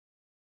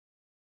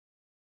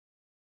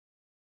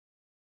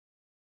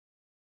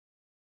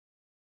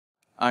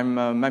I'm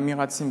Mamy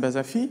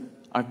Ratsimbazafy.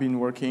 I've been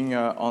working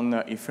on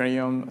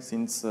Ethereum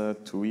since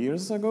 2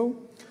 years ago,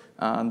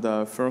 and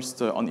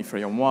first on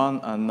Ethereum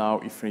 1 and now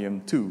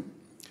Ethereum 2.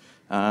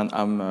 And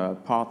I'm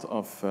part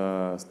of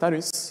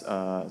Status,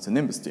 the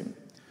Nimbus team.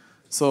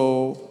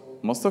 So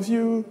most of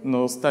you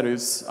know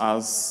Status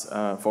as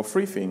for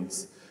three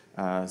things: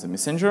 the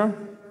Messenger,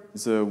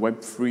 the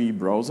Web3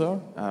 browser,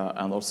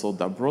 and also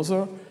the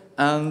browser,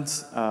 and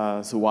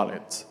the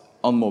wallet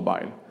on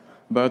mobile.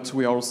 But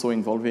we are also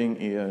involving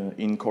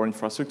in core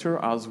infrastructure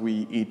as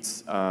we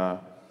hit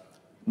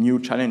new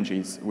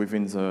challenges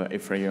within the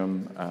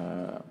Ethereum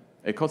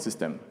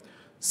ecosystem.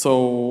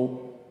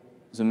 So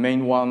the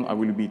main one I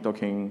will be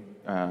talking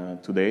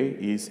today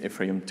is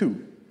Ethereum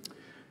 2.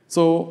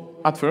 So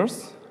at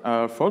first,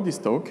 for this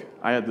talk,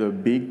 I had a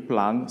big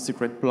plan,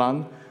 secret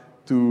plan,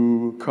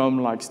 to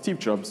come like Steve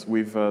Jobs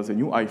with the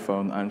new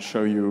iPhone and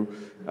show you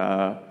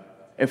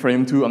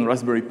Ethereum 2 on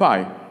Raspberry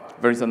Pi.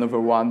 There is another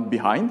one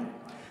behind.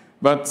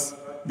 But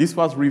this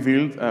was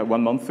revealed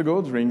 1 month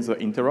ago during the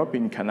Interop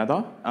in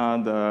Canada,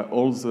 and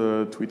all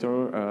the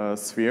Twitter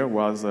sphere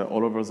was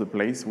all over the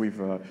place with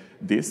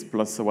this,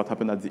 plus what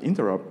happened at the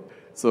Interop.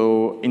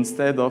 So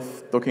instead of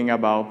talking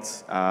about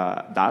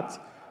that,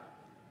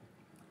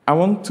 I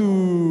want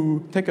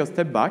to take a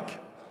step back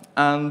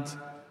and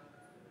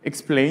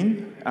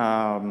explain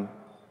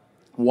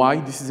why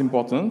this is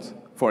important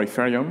for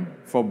Ethereum,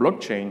 for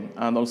blockchain,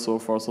 and also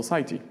for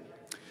society.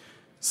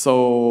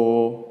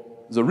 So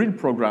the real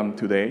program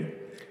today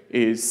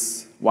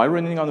is why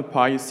running on a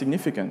Pi is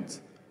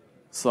significant,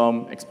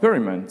 some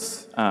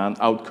experiments and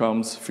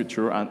outcomes,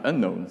 future and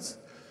unknowns.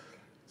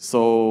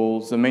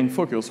 So the main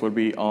focus will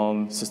be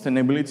on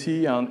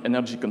sustainability and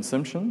energy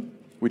consumption,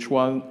 which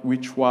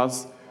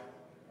was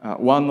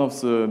one of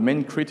the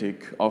main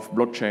critiques of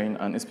blockchain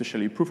and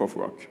especially proof of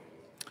work.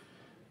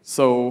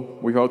 So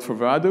without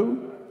further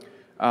ado,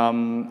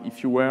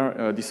 if you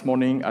were this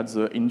morning at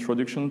the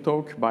introduction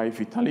talk by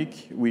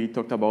Vitalik, we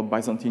talked about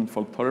Byzantine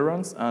fault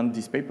tolerance and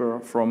this paper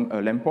from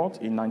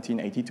Lamport in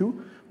 1982,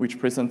 which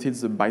presented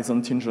the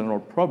Byzantine general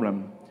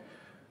problem,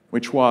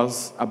 which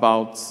was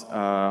about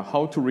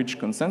how to reach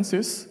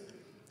consensus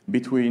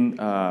between,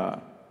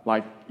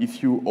 like,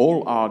 if you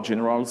all are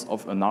generals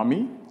of an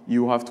army,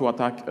 you have to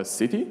attack a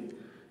city,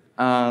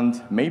 and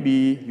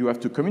maybe you have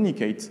to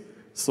communicate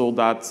so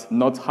that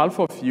not half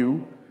of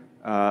you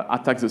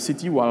attack the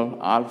city while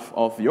half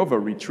of the other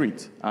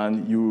retreat,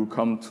 and you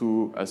come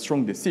to a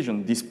strong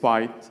decision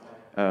despite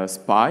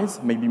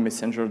spies, maybe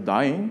messenger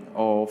dying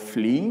or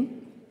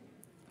fleeing.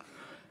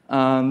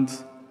 And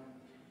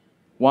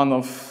one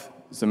of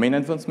the main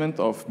advancements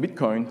of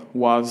Bitcoin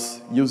was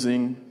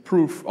using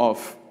proof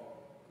of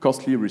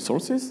costly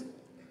resources,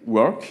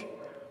 work,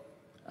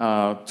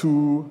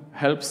 to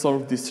help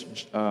solve this,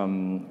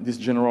 this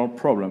general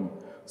problem.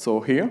 So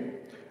here,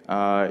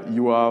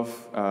 you have,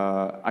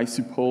 I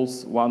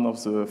suppose, one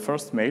of the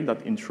first mail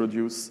that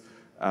introduced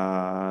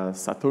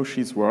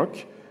Satoshi's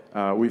work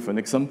with an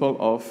example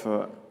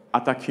of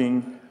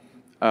attacking,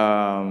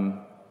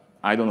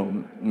 I don't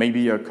know,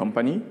 maybe a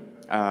company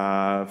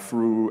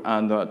through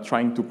and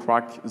trying to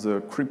crack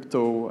the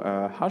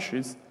crypto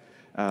hashes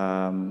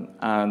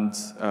and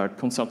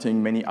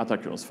concerting many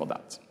attackers for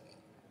that.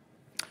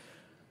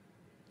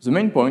 The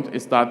main point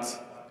is that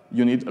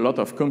you need a lot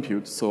of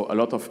compute, so a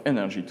lot of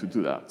energy to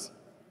do that.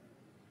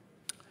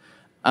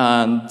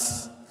 And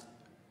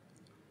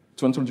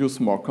to introduce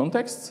more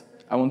context,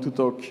 I want to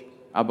talk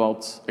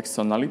about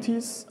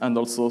externalities and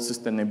also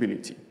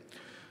sustainability.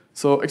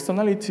 So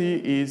externality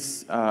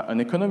is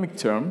an economic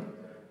term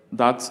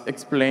that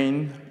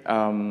explains,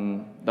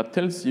 that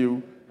tells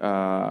you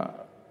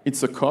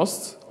it's a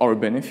cost or a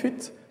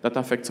benefit that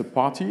affects a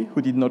party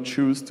who did not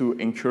choose to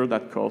incur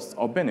that cost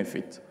or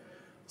benefit.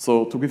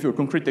 So to give you a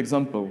concrete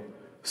example,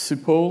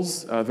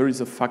 suppose there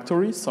is a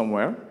factory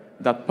somewhere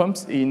that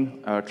pumps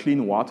in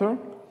clean water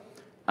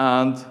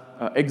and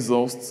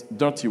exhausts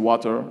dirty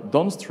water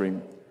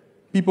downstream.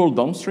 People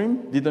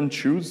downstream didn't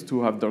choose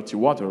to have dirty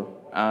water,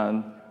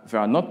 and they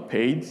are not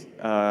paid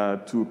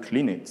to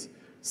clean it.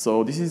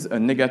 So this is a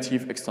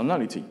negative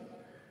externality.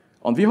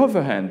 On the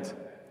other hand,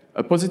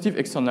 a positive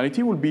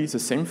externality would be the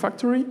same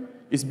factory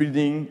is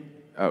building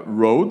a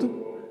road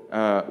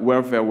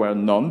where there were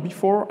none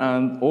before,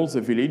 and all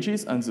the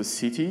villages and the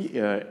city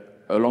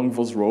along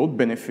those roads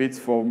benefit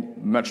from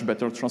much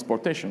better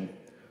transportation.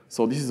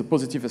 So this is a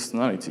positive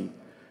externality.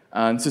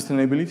 And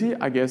sustainability,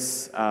 I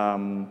guess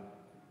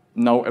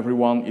now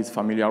everyone is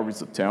familiar with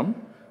the term.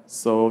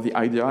 So the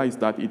idea is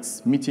that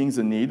it's meeting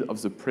the need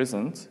of the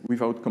present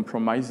without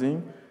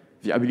compromising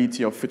the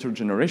ability of future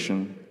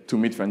generations to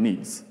meet their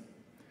needs.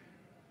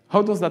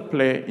 How does that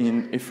play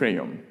in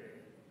Ethereum?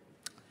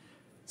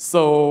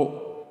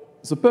 So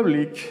the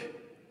public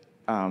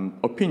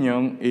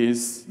opinion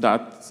is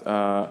that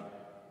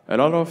a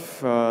lot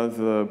of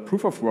the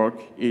proof of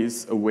work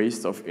is a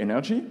waste of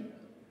energy,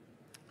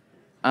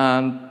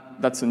 and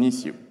that's an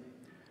issue.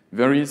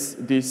 There is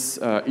this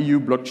EU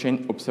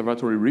Blockchain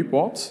Observatory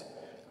report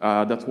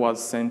that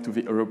was sent to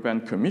the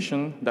European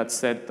Commission that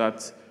said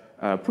that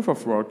proof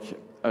of work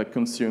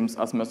consumes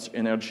as much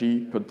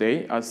energy per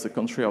day as the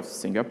country of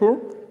Singapore.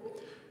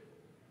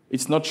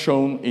 It's not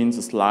shown in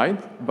the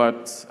slide,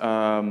 but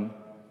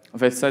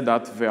they said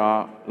that there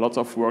are lots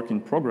of work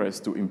in progress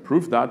to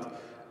improve that,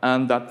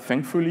 and that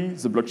thankfully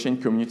the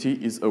blockchain community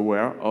is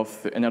aware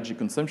of the energy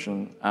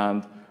consumption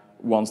and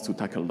wants to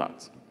tackle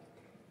that.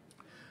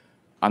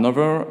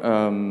 Another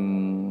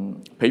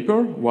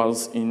paper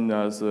was in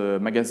the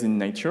magazine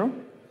Nature,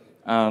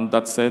 and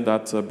that said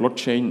that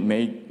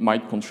blockchain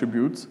might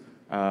contribute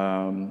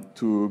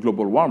to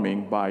global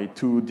warming by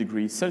 2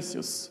 degrees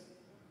Celsius.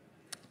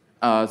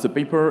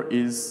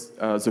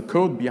 The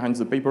code behind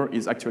the paper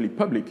is actually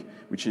public,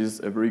 which is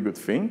a very good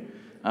thing.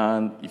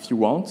 And if you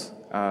want,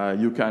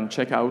 you can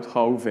check out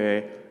how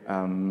they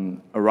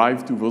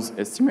arrive to those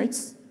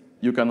estimates.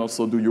 You can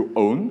also do your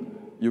own.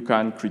 You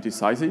can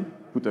criticize it,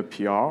 put a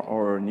PR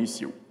or an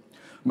issue.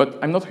 But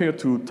I'm not here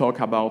to talk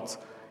about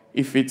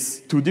if it's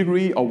 2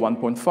 degrees or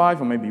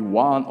 1.5 or maybe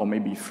 1 or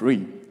maybe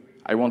 3.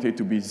 I want it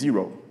to be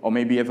 0 or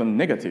maybe even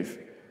negative,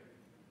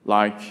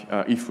 like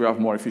if we have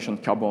more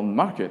efficient carbon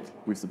market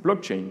with the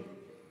blockchain.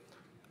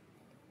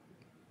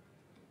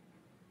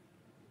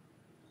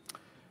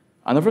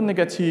 Another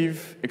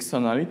negative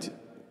externality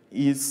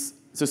is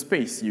the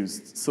space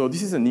used. So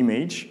this is an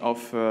image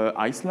of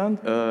Iceland,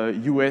 a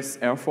US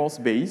Air Force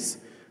base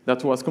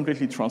that was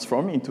completely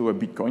transformed into a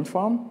Bitcoin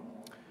farm.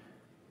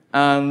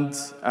 And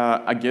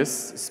I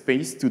guess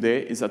space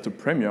today is at a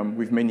premium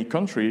with many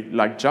countries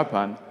like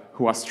Japan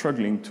who are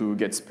struggling to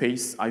get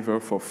space either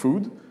for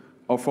food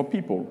or for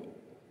people.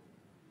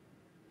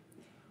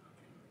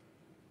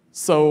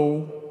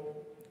 So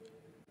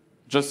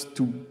just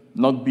to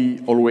not be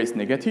always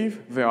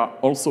negative, there are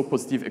also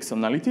positive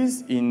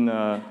externalities in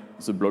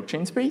the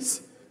blockchain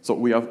space. So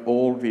we have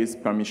all these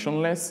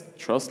permissionless,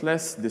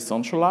 trustless,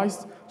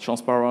 decentralized,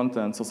 transparent,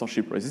 and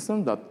censorship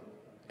resistant that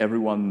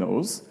everyone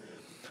knows.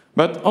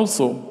 But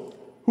also,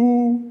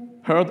 who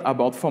heard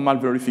about formal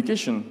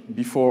verification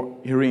before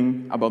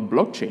hearing about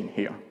blockchain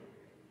here?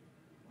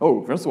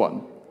 Oh, there's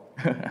one.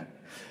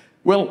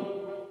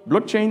 Well,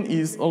 blockchain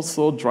is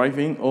also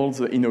driving all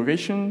the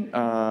innovation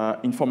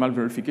in formal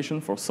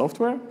verification for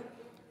software.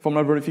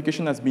 Formal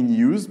verification has been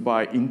used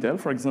by Intel,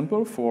 for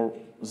example, for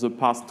the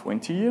past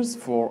 20 years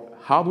for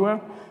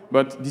hardware,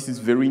 but this is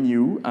very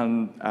new,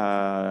 and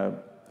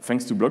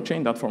thanks to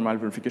blockchain, that formal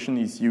verification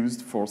is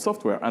used for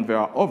software, and there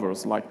are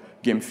others like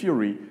game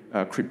theory,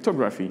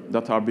 cryptography,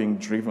 that are being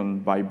driven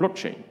by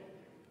blockchain.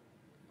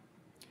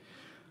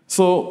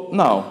 So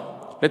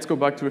now, let's go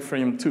back to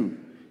Ethereum 2.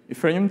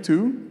 Ethereum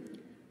 2,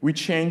 we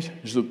changed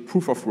the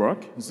proof of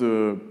work,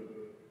 the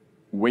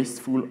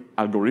wasteful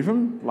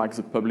algorithm, like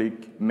the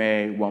public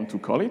may want to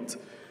call it,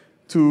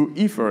 to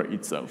Ether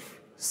itself.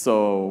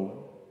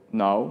 So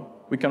now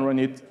we can run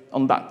it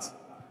on that,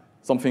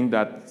 something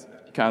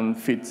that can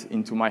fit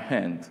into my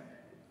hand.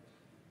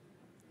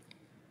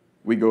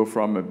 We go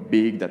from a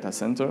big data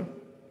center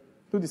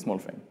to this small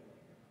thing.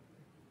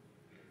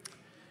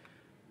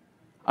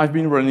 I've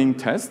been running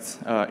tests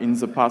in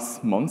the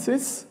past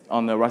months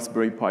on a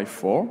Raspberry Pi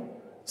 4.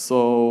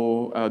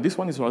 So this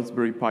one is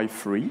Raspberry Pi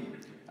 3,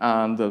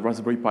 and the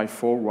Raspberry Pi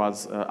 4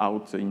 was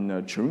out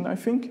in June, I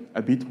think,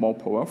 a bit more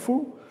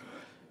powerful.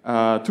 2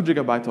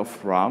 GB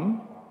of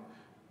RAM.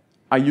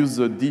 I use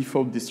the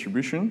default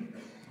distribution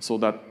so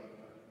that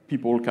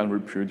people can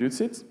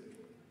reproduce it.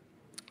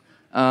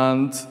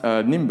 And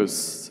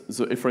Nimbus,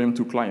 the Ethereum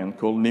 2 client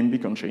called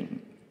Nimbic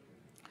on-chain.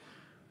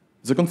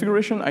 The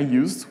configuration I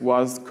used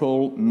was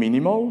called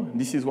minimal.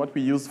 This is what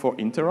we use for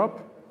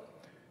interop.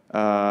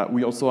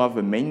 We also have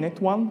a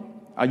mainnet one.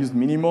 I used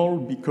minimal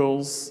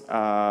because,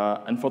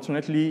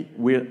 unfortunately,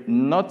 we're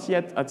not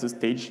yet at the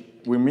stage.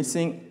 We're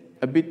missing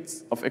a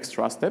bit of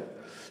extra step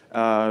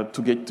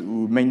to get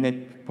to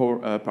mainnet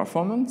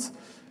performance.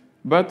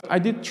 But I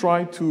did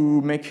try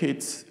to make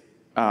it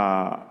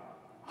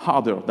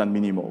harder than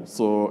minimal.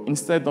 So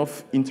instead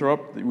of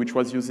interop, which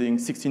was using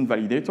 16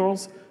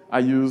 validators, I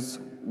use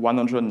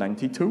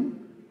 192,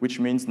 which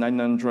means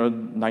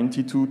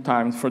 992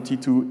 times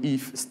 32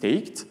 ETH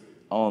staked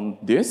on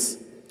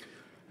this,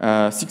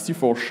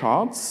 64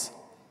 shards,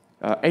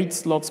 8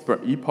 slots per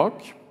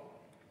epoch.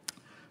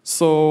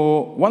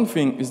 So one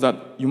thing is that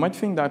you might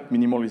think that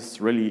minimal is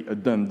really a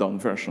dumbed-down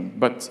version,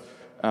 but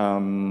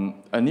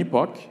an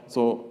epoch,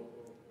 so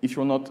if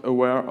you're not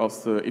aware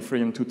of the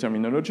Ethereum 2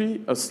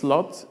 terminology, a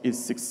slot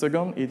is 6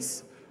 seconds.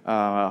 It's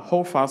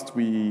how fast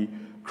we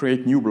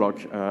create new block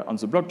on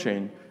the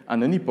blockchain.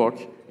 And an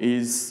epoch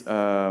is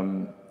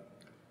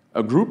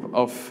a group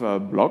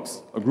of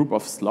blocks, a group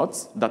of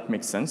slots that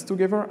make sense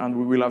together, and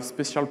we will have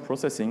special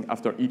processing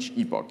after each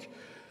epoch.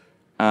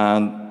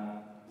 And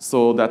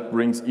so that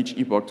brings each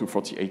epoch to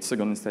 48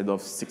 seconds instead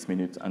of 6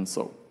 minutes and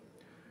so.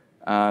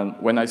 And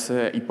when I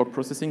say epoch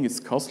processing is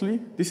costly,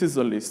 this is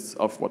a list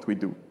of what we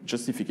do.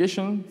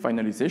 Justification,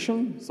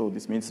 finalization, so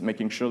this means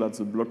making sure that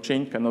the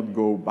blockchain cannot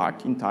go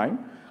back in time,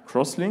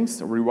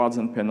 crosslinks, rewards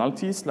and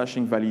penalties,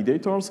 slashing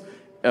validators,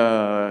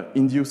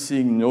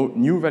 inducing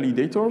new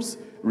validators,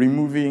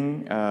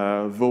 removing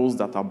those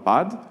that are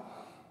bad,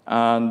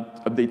 and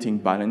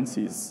updating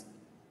balances.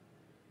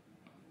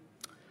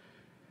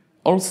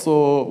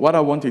 Also, what I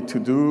wanted to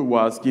do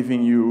was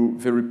giving you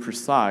very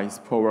precise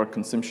power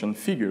consumption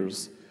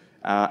figures.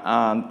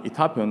 And it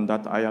happened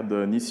that I had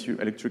an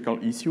electrical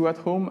issue at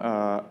home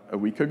a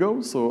week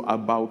ago, so I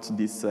bought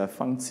this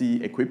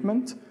fancy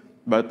equipment,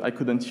 but I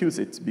couldn't use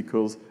it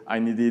because I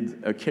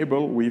needed a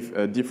cable with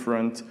a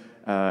different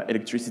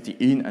electricity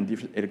in and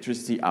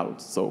electricity out,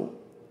 so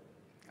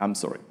I'm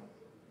sorry.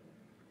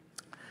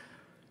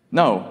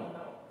 Now,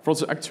 for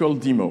the actual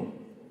demo.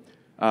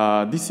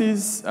 This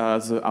is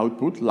the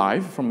output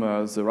live from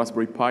the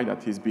Raspberry Pi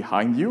that is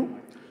behind you.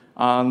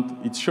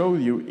 And it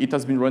shows you, it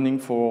has been running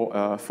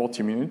for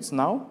 40 minutes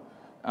now.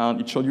 And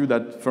it showed you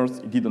that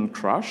first it didn't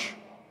crash,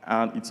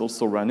 and it's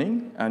also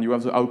running. And you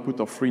have the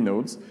output of 3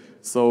 nodes,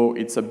 so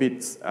it's a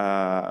bit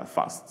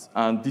fast.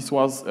 And this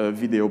was a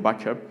video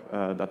backup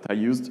that I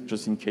used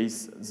just in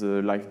case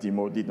the live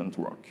demo didn't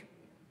work.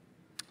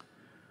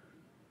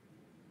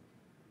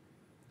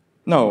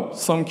 Now,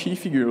 some key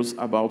figures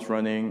about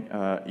running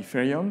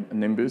Ethereum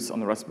and Nimbus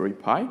on a Raspberry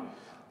Pi.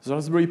 The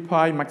Raspberry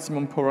Pi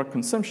maximum power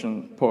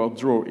consumption, power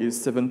draw, is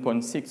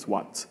 7.6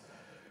 watts.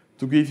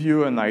 To give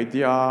you an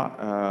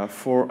idea,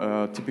 for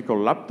a typical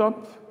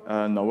laptop,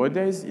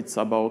 nowadays it's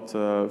about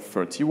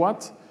 30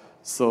 watts.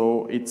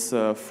 So it's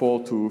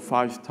 4 to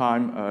 5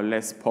 times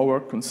less power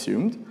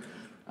consumed.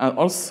 And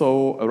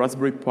also, a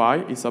Raspberry Pi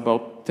is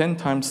about 10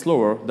 times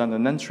slower than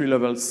an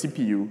entry-level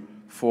CPU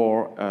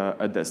for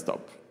a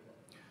desktop.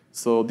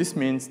 So this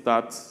means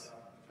that,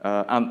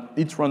 and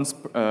it runs,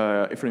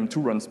 Ethereum 2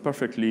 runs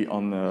perfectly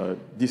on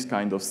this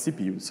kind of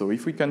CPU. So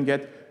if we can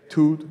get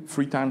 2 to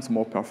 3 times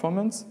more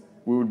performance,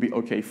 we will be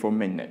okay for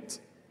mainnet.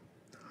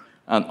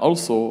 And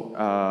also,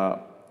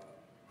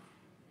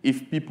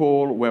 if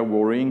people were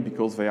worrying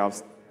because they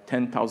have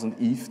 10,000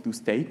 ETH to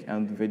stake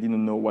and they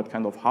didn't know what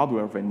kind of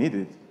hardware they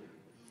needed,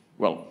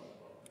 well,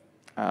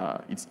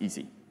 it's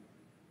easy.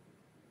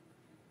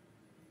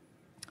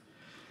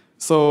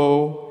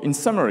 So in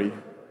summary,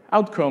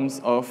 outcomes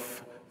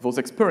of those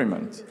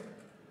experiments.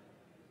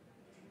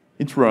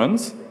 It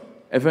runs,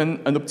 even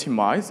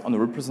unoptimized on a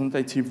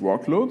representative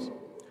workload.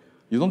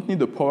 You don't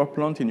need a power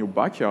plant in your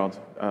backyard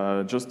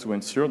just to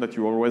ensure that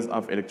you always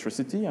have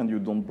electricity and you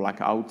don't black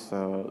out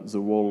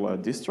the whole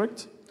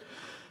district.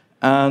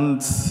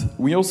 And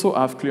we also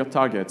have clear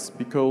targets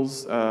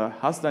because,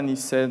 as Danny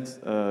said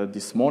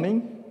this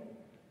morning,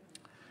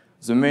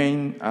 the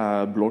main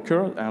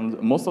blocker,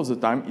 and most of the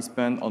time, is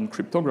spent on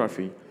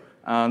cryptography.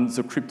 And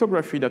the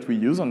cryptography that we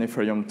use on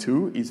Ethereum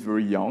 2 is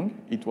very young.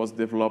 It was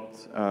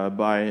developed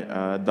by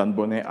Dan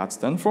Bonnet at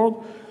Stanford,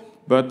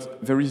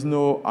 but there is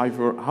no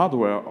either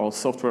hardware or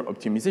software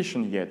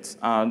optimization yet.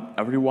 And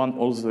everyone,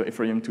 all the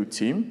Ethereum 2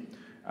 team,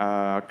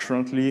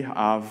 currently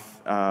have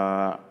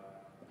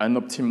an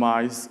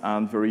optimized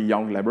and very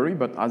young library,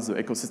 but as the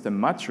ecosystem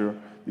matures,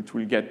 it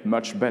will get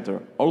much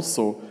better.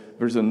 Also,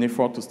 there's an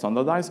effort to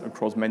standardize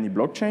across many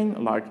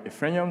blockchains like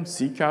Ethereum,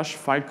 Zcash,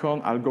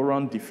 Filecoin,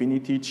 Algorand,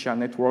 Dfinity, Chia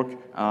Network,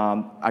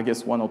 and I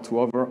guess 1 or 2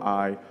 other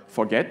I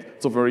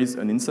forget. So there is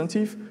an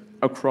incentive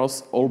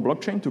across all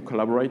blockchains to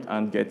collaborate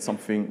and get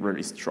something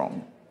really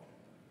strong.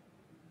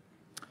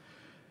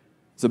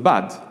 The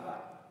bad.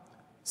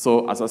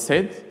 So as I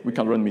said, we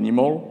can run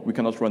minimal, we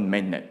cannot run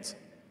mainnet.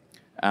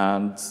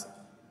 And,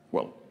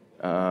 well,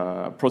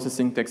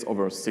 processing takes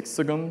over 6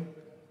 seconds,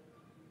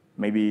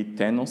 maybe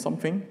 10 or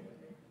something.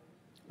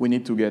 We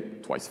need to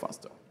get twice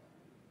faster.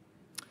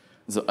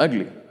 The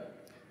ugly.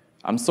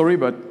 I'm sorry,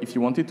 but if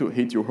you wanted to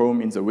heat your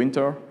home in the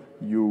winter,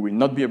 you will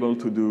not be able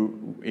to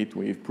do it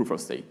with proof of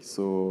stake.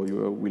 So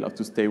you will have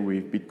to stay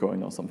with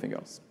Bitcoin or something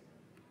else.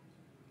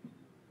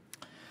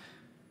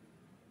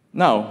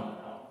 Now,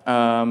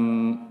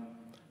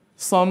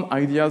 some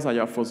ideas I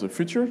have for the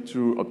future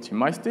to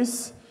optimize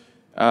this.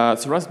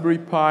 The Raspberry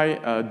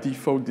Pi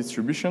default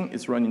distribution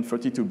is run in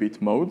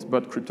 32-bit mode,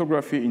 but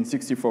cryptography in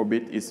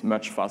 64-bit is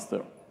much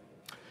faster.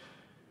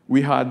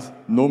 We had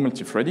no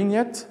multi-threading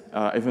yet.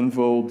 Even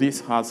though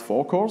this has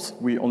 4 cores,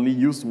 we only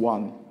used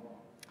 1.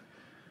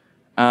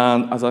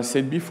 And as I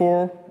said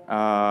before,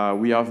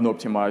 we have no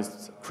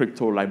optimized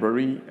crypto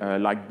library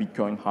like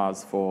Bitcoin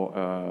has for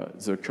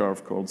the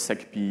curve called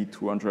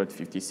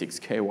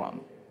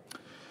SecP256K1.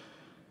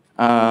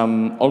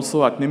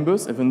 Also at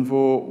Nimbus, even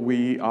though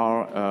we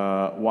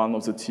are one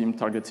of the team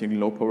targeting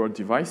low-power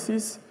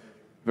devices,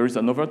 there is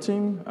another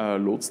team,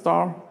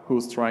 Lodestar,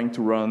 who's trying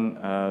to run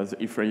the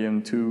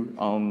Ethereum 2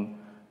 on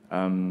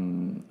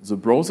the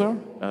browser,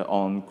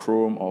 on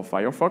Chrome or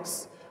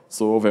Firefox.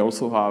 So they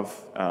also have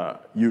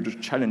huge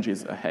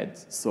challenges ahead.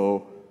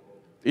 So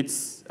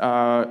it's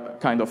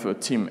kind of a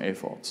team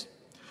effort.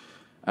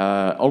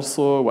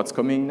 Also, what's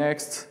coming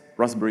next?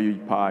 Raspberry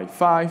Pi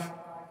 5.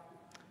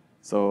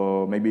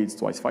 So maybe it's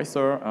twice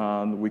faster,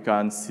 and we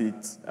can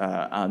sit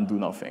and do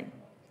nothing.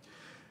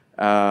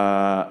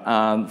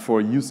 And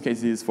for use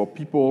cases for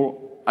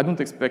people, I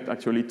don't expect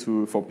actually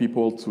for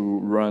people to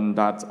run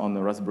that on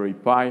a Raspberry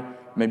Pi.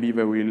 Maybe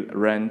they will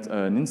rent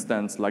an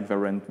instance like they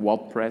rent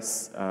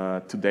WordPress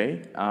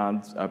today,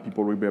 and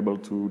people will be able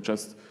to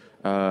just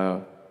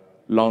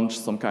launch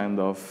some kind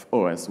of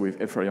OS with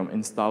Ethereum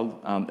installed,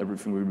 and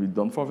everything will be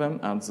done for them,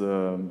 and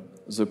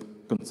the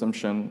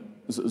consumption,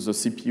 the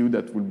CPU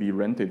that will be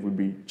rented will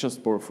be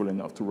just powerful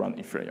enough to run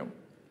Ethereum.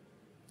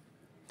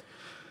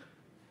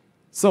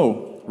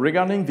 So,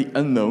 regarding the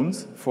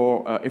unknowns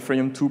for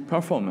Ethereum 2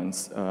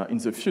 performance in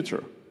the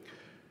future,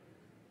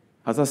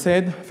 as I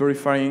said,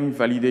 verifying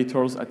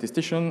validators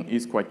attestation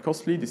is quite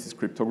costly. This is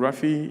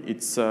cryptography.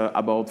 It's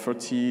about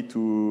 30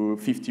 to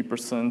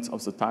 50%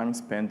 of the time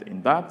spent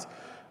in that.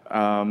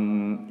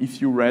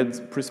 If you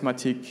read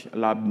Prismatic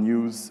Lab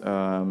news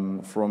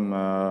from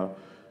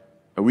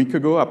a week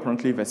ago,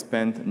 apparently they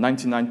spent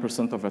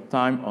 99% of the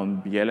time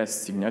on BLS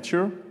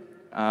signature,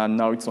 and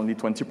now it's only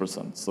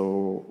 20%.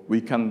 So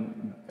we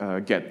can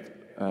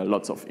get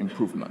lots of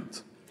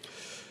improvement.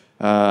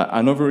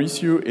 Another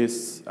issue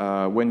is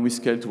when we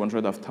scale to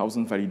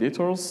 100,000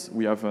 validators,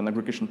 we have an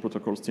aggregation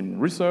protocol still in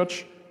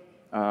research.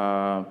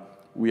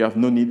 We have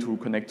no need to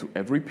connect to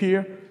every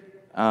peer.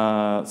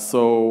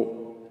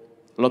 So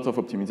a lot of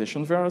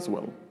optimization there as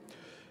well.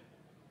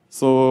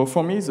 So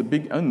for me, the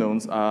big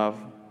unknowns are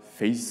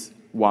phase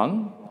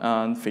 1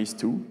 and phase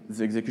 2,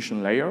 the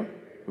execution layer,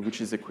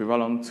 which is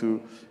equivalent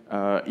to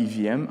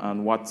EVM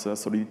and what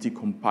Solidity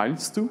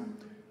compiles to.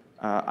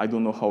 I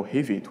don't know how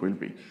heavy it will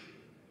be.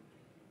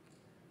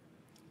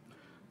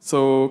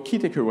 So key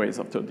takeaways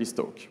after this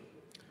talk.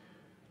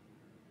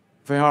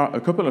 There are a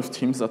couple of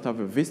teams that have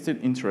a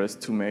vested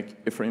interest to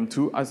make Ethereum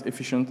 2 as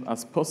efficient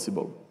as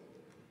possible.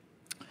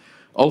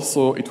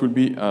 Also, it will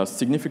be a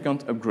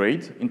significant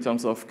upgrade in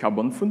terms of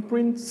carbon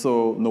footprint,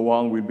 so no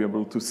one will be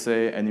able to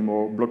say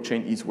anymore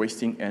blockchain is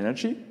wasting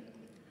energy,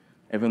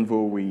 even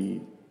though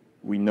we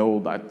know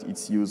that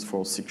it's used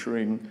for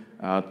securing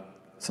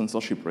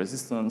censorship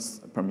resistance,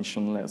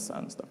 permissionless,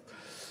 and stuff.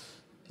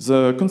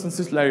 The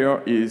consensus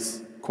layer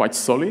is quite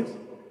solid.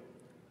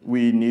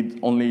 We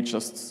need only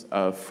just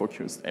a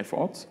focused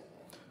effort.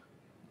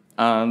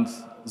 And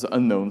the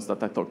unknowns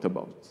that I talked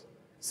about.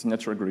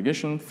 Signature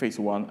aggregation, phase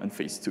 1 and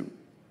phase 2.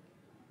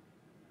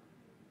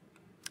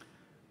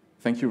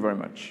 Thank you very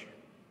much.